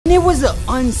It was an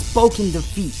unspoken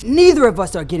defeat. Neither of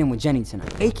us are getting with Jenny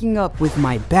tonight. Waking up with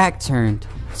my back turned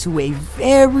to a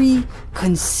very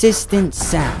consistent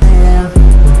sound.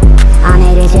 I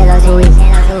made this shit look too easy.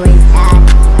 I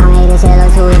made this shit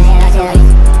look too easy.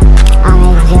 I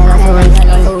made this shit look too easy.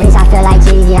 Bitch, I feel like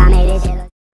cheesy. I made this shit look.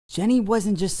 Jenny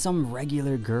wasn't just some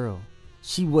regular girl.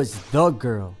 She was the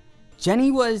girl.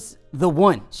 Jenny was the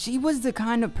one. She was the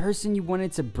kind of person you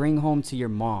wanted to bring home to your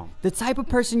mom. The type of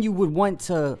person you would want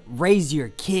to raise your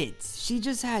kids. She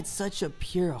just had such a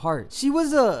pure heart. She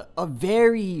was a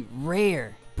very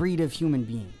rare breed of human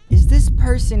being. Is this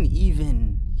person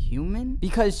even human?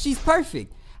 Because she's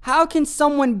perfect. How can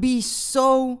someone be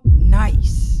so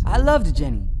nice? I loved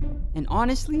Jenny. And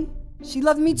honestly, she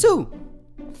loved me too.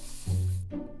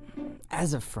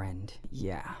 As a friend,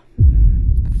 yeah.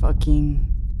 Fucking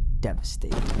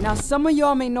devastating. Now, some of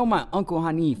y'all may know my Uncle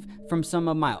Hanif from some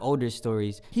of my older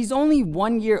stories. He's only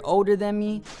 1 year older than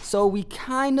me, so we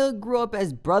kinda grew up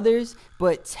as brothers,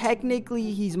 but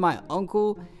technically he's my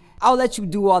uncle. I'll let you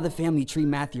do all the family tree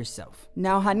math yourself.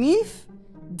 Now, Hanif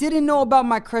didn't know about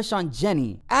my crush on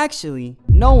Jenny. Actually,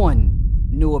 no one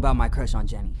knew about my crush on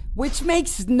Jenny. Which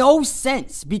makes no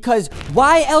sense, because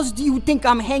why else do you think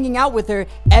I'm hanging out with her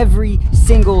every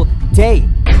single day?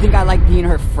 You think I like being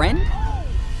her friend?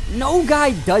 No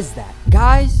guy does that.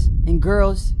 Guys and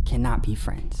girls cannot be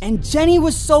friends. And Jenny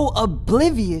was so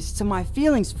oblivious to my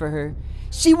feelings for her,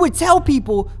 she would tell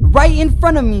people right in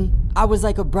front of me I was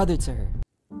like a brother to her.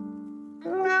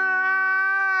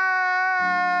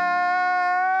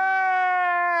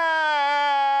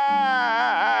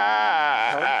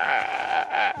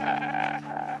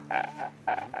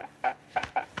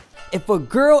 If a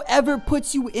girl ever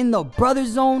puts you in the brother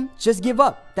zone, just give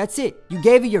up. That's it. You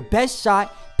gave it your best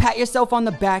shot, pat yourself on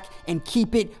the back, and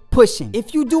keep it pushing.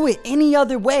 If you do it any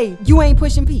other way, you ain't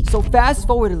pushing peace. So fast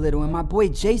forward a little, and my boy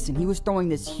Jason, he was throwing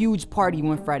this huge party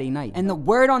one Friday night. And the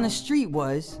word on the street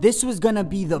was, this was gonna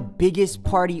be the biggest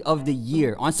party of the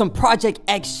year on some Project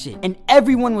X shit. And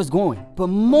everyone was going. But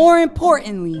more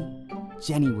importantly,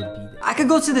 Jenny would be there. I could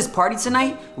go to this party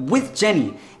tonight with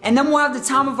Jenny, and then we'll have the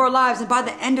time of our lives, and by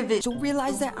the end of it, she'll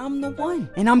realize that I'm the one.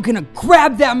 And I'm gonna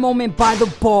grab that moment by the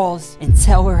balls and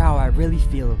tell her how I really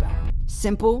feel about her.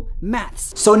 Simple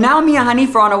maths. So now me and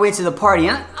Hanif are on our way to the party.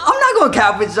 I'm not gonna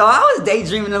cap with y'all, I was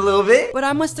daydreaming a little bit. But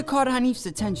I must have caught Hanif's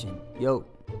attention. Yo,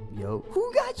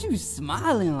 who got you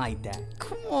smiling like that?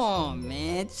 Come on,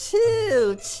 man,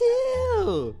 chill.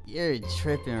 You're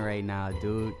tripping right now,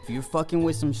 dude. If you're fucking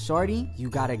with some shorty, you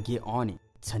gotta get on it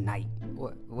tonight.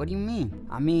 What do you mean?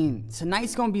 I mean,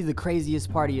 tonight's gonna be the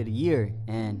craziest party of the year,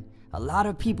 and a lot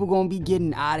of people gonna be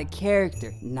getting out of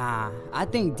character. Nah, I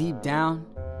think deep down,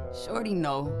 shorty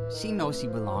she knows she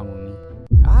belong with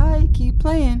me. Alright, keep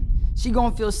playing. She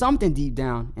gonna feel something deep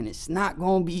down, and it's not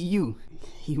gonna be you.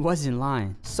 He wasn't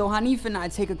lying. So Hanif and I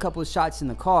take a couple shots in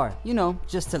the car, you know,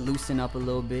 just to loosen up a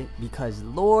little bit, because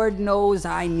Lord knows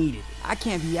I need it. I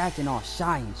can't be acting all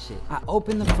shy and shit. I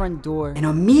open the front door, and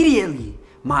immediately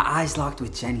my eyes locked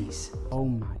with Jenny's. Oh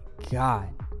my God,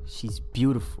 she's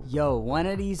beautiful. Yo, one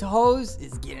of these hoes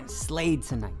is getting slayed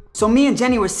tonight. So me and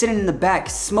Jenny were sitting in the back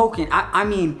smoking, I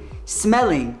mean,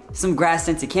 smelling some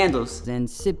grass-scented candles and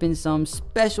sipping some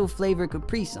special flavor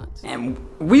Capri Suns. And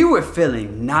we were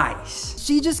feeling nice.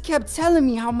 She just kept telling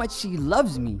me how much she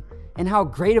loves me and how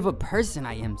great of a person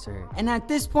I am to her. And at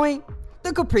this point,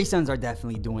 the Capri Suns are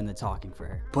definitely doing the talking for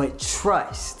her. But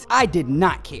trust, I did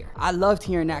not care. I loved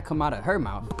hearing that come out of her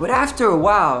mouth. But after a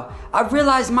while, I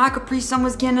realized my Capri Sun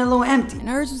was getting a little empty, and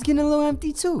hers was getting a little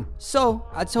empty too. So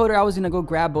I told her I was gonna go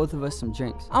grab both of us some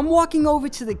drinks. I'm walking over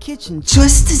to the kitchen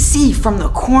just to see from the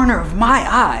corner of my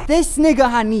eye, this nigga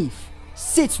Hanif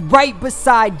sits right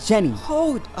beside Jenny.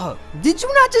 Hold up, did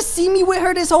you not just see me with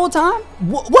her this whole time?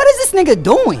 What is this nigga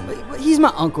doing? He's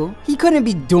my uncle. He couldn't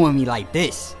be doing me like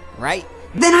this, right?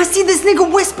 Then I see this nigga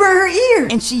whisper in her ear,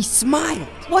 and she smiled.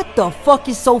 What the fuck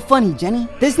is so funny, Jenny?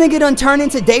 This nigga done turned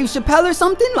into Dave Chappelle or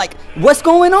something? Like, what's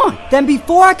going on? Then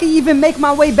before I could even make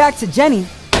my way back to Jenny,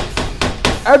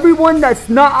 everyone that's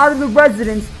not out of the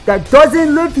residence that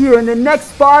doesn't live here in the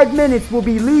next 5 minutes will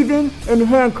be leaving in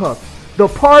handcuffs. The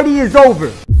party is over.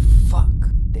 Fuck,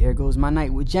 there goes my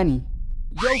night with Jenny.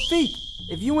 Yo, Feek,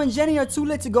 if you and Jenny are too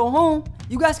lit to go home,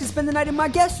 you guys can spend the night in my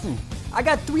guest room. I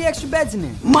got 3 extra beds in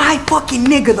there. My fucking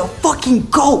nigga, the fucking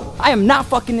GOAT. I am not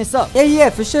fucking this up. Yeah,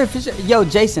 for sure. Yo,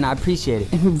 Jason, I appreciate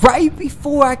it. And right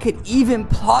before I could even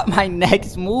plot my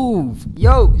next move.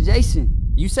 Yo,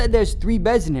 Jason, you said there's 3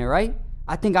 beds in there, right?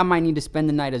 I think I might need to spend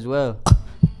the night as well.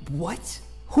 What?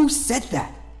 Who said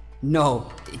that?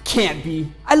 No, it can't be.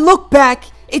 I look back,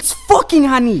 It's fucking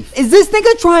Hanif. Is this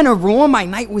nigga trying to ruin my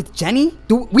night with Jenny?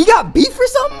 Do we got beef or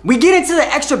something? We get into the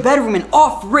extra bedroom and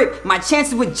off rip, my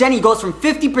chances with Jenny goes from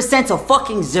 50% to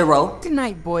fucking 0. Good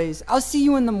night, boys. I'll see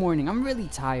you in the morning. I'm really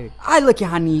tired. I look at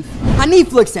Hanif.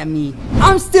 Hanif looks at me.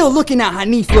 I'm still looking at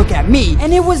Hanif look at me.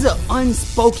 And it was an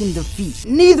unspoken defeat.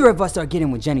 Neither of us are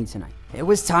getting with Jenny tonight. It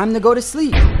was time to go to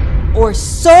sleep. Or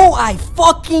so I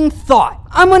fucking thought.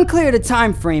 I'm unclear of the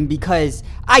time frame because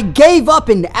I gave up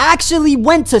and actually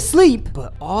went to sleep.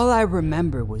 But all I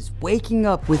remember was waking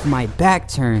up with my back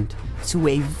turned to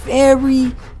a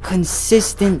very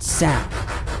consistent sound.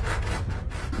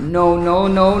 No.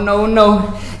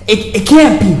 It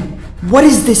can't be. What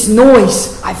is this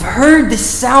noise? I've heard this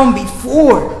sound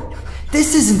before.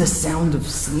 This isn't the sound of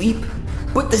sleep,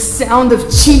 but the sound of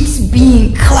cheeks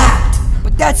being clapped.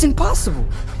 But that's impossible.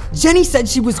 Jenny said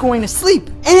she was going to sleep,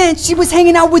 and she was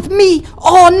hanging out with me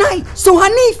all night, so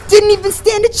Hanif didn't even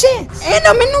stand a chance. And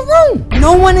I'm in the room.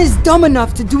 No one is dumb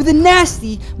enough to do the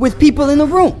nasty with people in the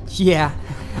room. Yeah,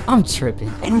 I'm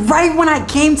tripping. And right when I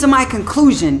came to my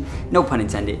conclusion, no pun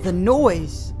intended, the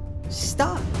noise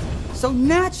stopped. So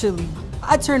naturally,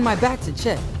 I turned my back to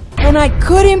check, and I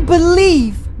couldn't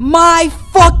believe my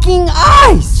fucking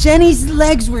eyes. Jenny's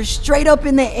legs were straight up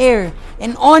in the air,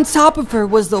 and on top of her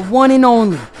was the one and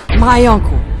only, my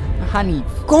uncle, Hanif,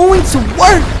 going to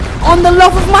work on the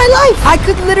love of my life. I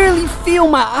could literally feel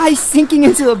my eyes sinking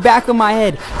into the back of my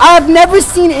head. I have never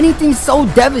seen anything so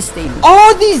devastating.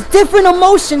 All these different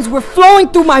emotions were flowing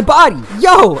through my body.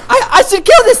 Yo, I should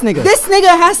kill this nigga. This nigga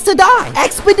has to die,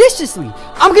 expeditiously.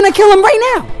 I'm gonna kill him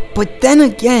right now. But then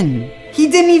again, he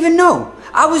didn't even know.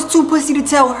 I was too pussy to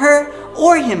tell her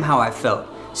or him how I felt.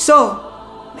 So,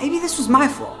 maybe this was my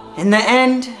fault. In the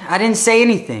end, I didn't say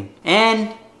anything.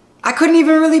 And I couldn't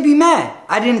even really be mad.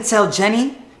 I didn't tell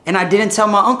Jenny, and I didn't tell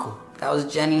my uncle. That was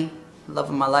Jenny, love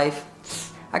of my life.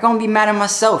 I can't be mad at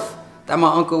myself that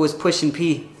my uncle was pushing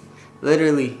P,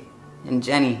 literally, and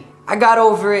Jenny. I got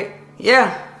over it.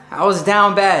 Yeah, I was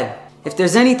down bad. If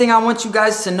there's anything I want you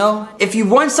guys to know, if you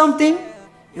want something,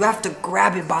 you have to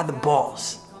grab it by the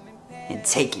balls and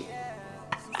take it.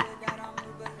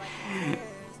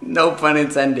 No pun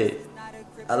intended.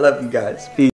 I love you guys. Peace.